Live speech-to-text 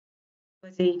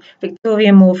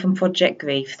Victoria Moore from Project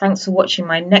Grief. Thanks for watching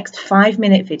my next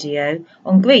 5-minute video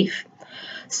on grief.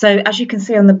 So as you can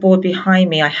see on the board behind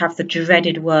me, I have the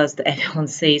dreaded words that everyone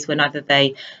sees when either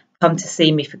they come to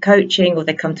see me for coaching or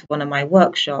they come to one of my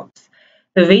workshops.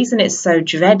 The reason it's so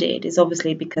dreaded is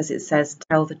obviously because it says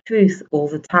tell the truth all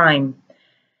the time.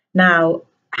 Now,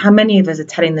 how many of us are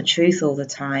telling the truth all the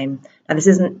time? And this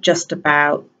isn't just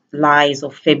about lies or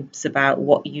fibs about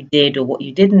what you did or what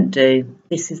you didn't do.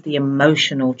 This is the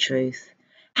emotional truth.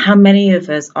 How many of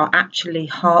us are actually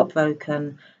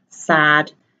heartbroken,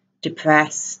 sad,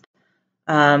 depressed,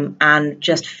 and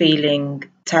just feeling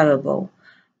terrible?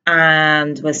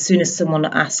 And as soon as someone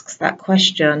asks that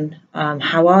question,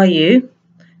 how are you?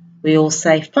 We all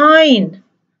say, fine,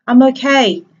 I'm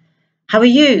okay. How are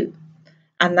you?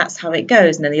 And that's how it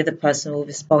goes. And then the other person will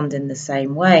respond in the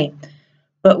same way.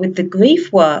 But with the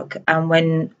grief work, and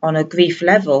when on a grief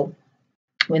level,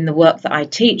 when the work that I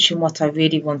teach and what I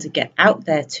really want to get out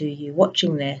there to you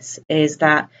watching this is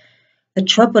that the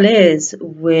trouble is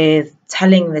with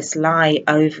telling this lie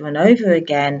over and over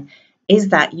again is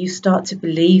that you start to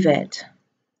believe it.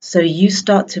 So you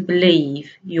start to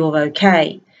believe you're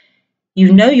okay.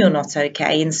 You know you're not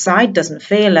okay. Inside doesn't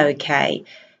feel okay.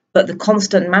 But the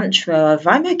constant mantra of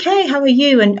I'm okay, how are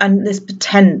you? And this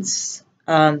pretense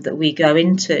that we go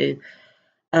into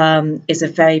is a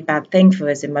very bad thing for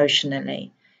us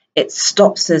emotionally. It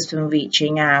stops us from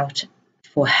reaching out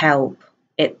for help.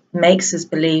 It makes us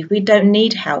believe we don't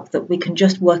need help, that we can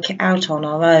just work it out on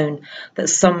our own, that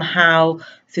somehow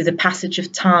through the passage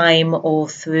of time or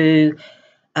through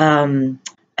a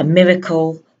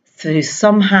miracle, through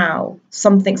somehow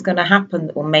something's going to happen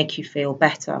that will make you feel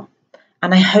better.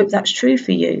 And I hope that's true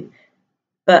for you.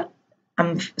 But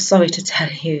I'm sorry to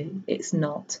tell you, it's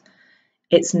not.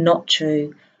 It's not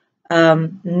true.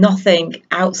 Nothing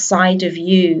outside of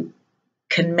you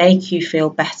can make you feel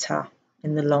better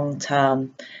in the long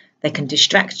term. They can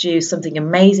distract you. Something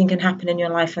amazing can happen in your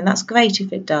life, and that's great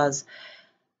if it does.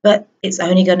 But it's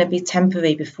only going to be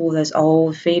temporary before those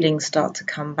old feelings start to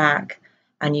come back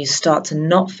and you start to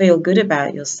not feel good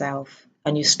about yourself.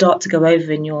 And you start to go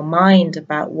over in your mind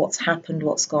about what's happened,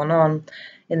 what's gone on.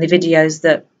 In the videos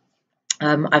that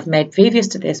I've made previous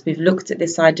to this, we've looked at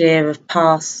this idea of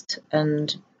past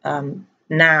and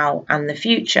now and the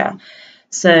future.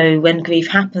 So when grief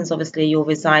happens, obviously you're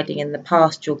residing in the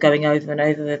past, you're going over and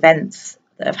over events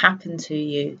that have happened to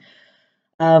you.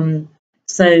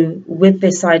 So with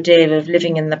this idea of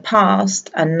living in the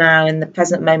past and now in the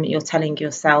present moment, you're telling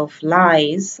yourself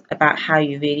lies about how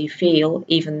you really feel,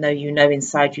 even though you know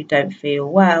inside you don't feel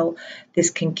well.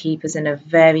 This can keep us in a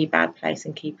very bad place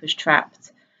and keep us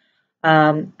trapped.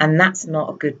 And that's not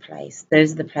a good place.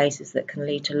 Those are the places that can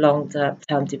lead to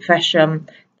long-term depression.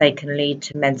 They can lead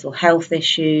to mental health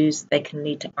issues. They can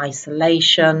lead to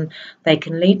isolation. They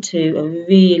can lead to a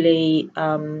really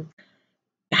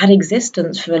bad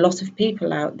existence for a lot of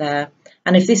people out there.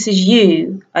 And if this is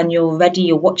you and you're ready,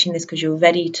 you're watching this because you're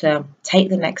ready to take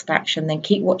the next action, then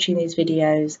keep watching these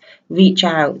videos, reach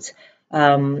out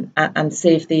and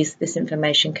see if this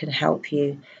information can help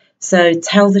you. So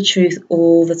tell the truth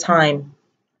all the time.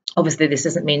 Obviously, this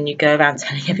doesn't mean you go around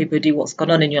telling everybody what's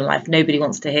gone on in your life. Nobody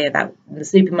wants to hear that in the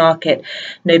supermarket.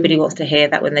 Nobody wants to hear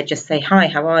that when they just say, hi,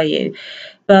 how are you?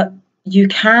 But you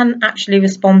can actually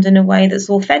respond in a way that's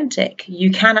authentic.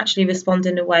 You can actually respond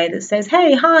in a way that says,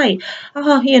 hey, hi,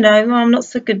 oh, you know, I'm not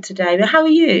so good today, but how are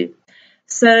you?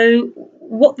 So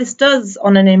what this does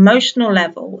on an emotional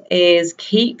level is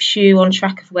keeps you on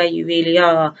track of where you really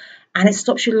are, and it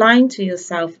stops you lying to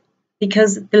yourself,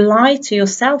 because the lie to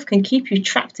yourself can keep you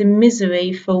trapped in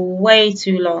misery for way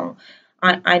too long.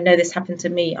 I know this happened to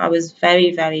me. I was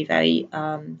very, very, very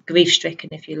grief-stricken,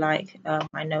 if you like.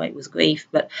 I know it was grief,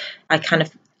 but I kind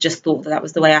of just thought that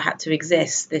was the way I had to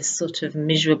exist, this sort of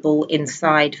miserable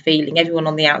inside feeling. Everyone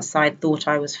on the outside thought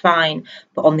I was fine,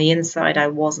 but on the inside I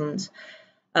wasn't.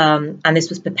 And this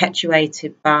was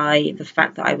perpetuated by the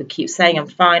fact that I would keep saying I'm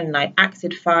fine, and I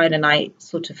acted fine, and I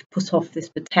sort of put off this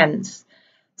pretense.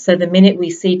 So the minute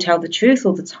we see tell the truth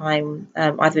all the time,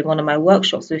 either in one of my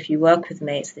workshops or if you work with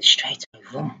me, it's this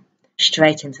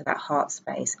straight into that heart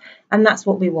space. And that's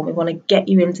what we want. We want to get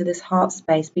you into this heart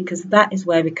space, because that is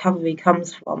where recovery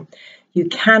comes from. You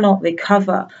cannot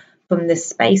recover from this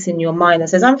space in your mind that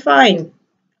says, I'm fine.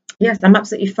 Yes, I'm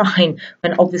absolutely fine.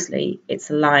 When obviously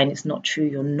it's a lie and it's not true.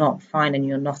 You're not fine and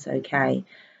you're not okay.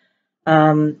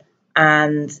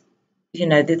 And, you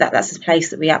know, that's a place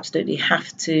that we absolutely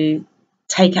have to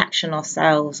take action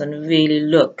ourselves and really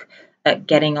look at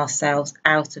getting ourselves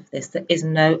out of this. There is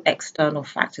no external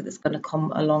factor that's going to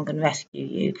come along and rescue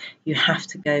you. You have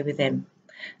to go within.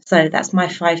 So that's my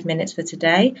 5 minutes for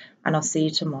today, and I'll see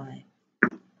you tomorrow.